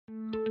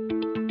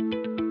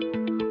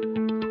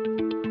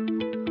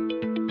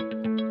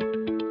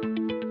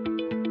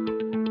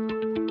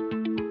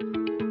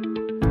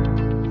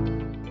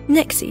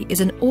Nexy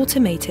is an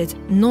automated,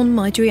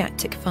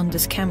 non-midriática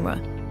fundus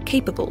camera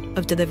capable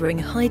of delivering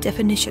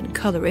high-definition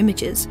colour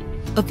images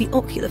of the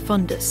ocular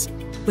fundus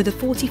with a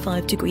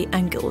 45-degree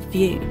angle of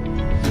view.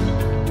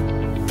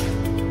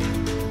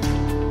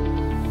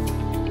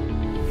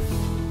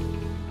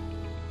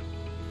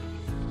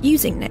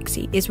 Using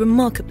Nexy is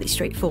remarkably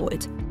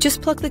straightforward.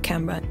 Just plug the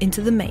camera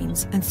into the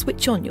mains and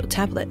switch on your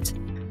tablet.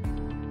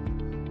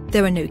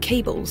 There are no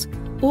cables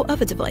or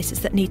other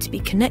devices that need to be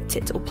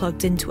connected or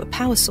plugged into a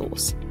power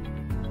source.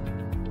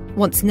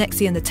 Once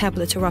Nexy and the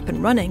tablet are up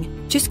and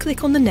running, just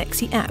click on the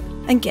Nexy app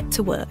and get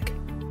to work.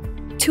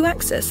 To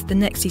access the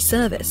Nexy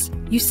service,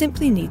 you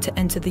simply need to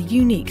enter the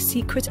unique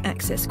secret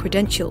access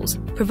credentials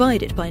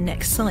provided by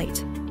Nexy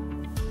site.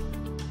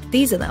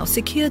 These allow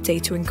secure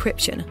data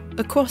encryption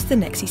across the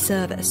Nexy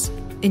service,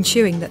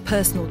 ensuring that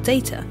personal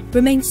data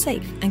remains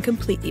safe and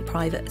completely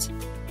private.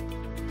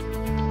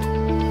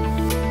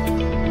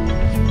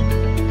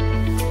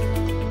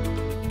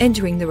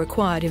 Entering the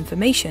required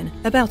information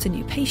about a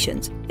new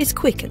patient is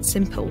quick and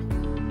simple.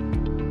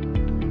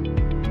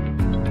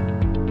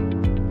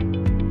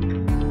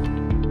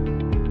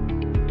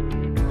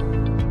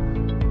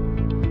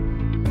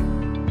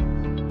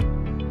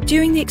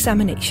 During the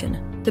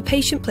examination, the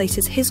patient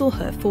places his or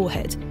her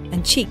forehead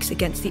and cheeks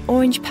against the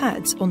orange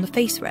pads on the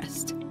face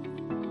rest.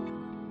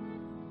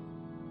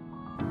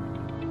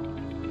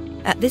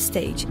 At this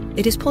stage,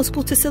 it is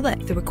possible to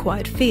select the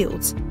required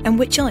fields and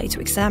which eye to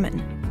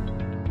examine.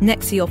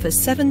 Nexy offers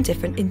 7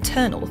 different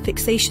internal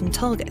fixation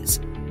targets,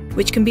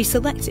 which can be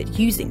selected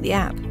using the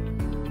app.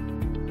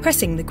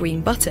 Pressing the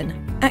green button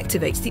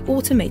activates the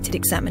automated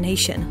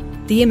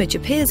examination. The image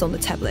appears on the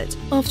tablet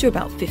after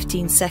about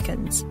 15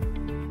 seconds.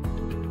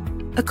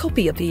 A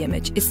copy of the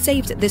image is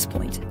saved at this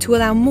point to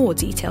allow more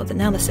detailed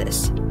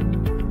analysis.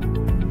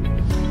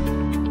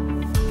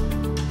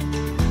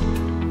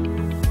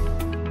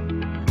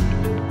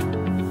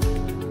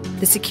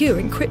 The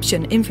secure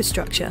encryption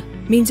infrastructure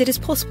means it is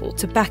possible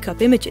to back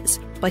up images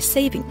by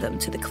saving them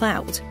to the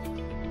cloud.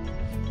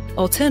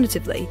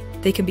 Alternatively,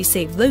 they can be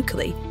saved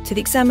locally to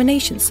the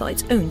examination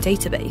site's own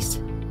database.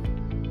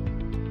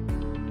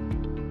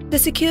 The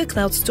secure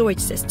cloud storage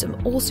system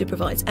also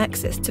provides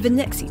access to the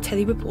Nexy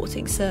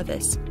telereporting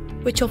service,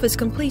 which offers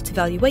complete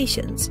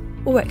evaluations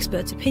or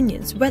expert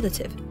opinions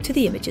relative to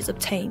the images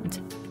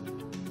obtained.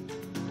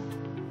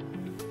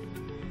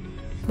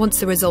 Once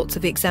the results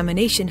of the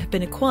examination have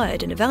been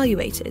acquired and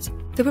evaluated,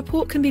 the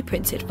report can be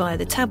printed via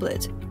the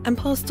tablet and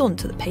passed on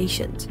to the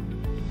patient.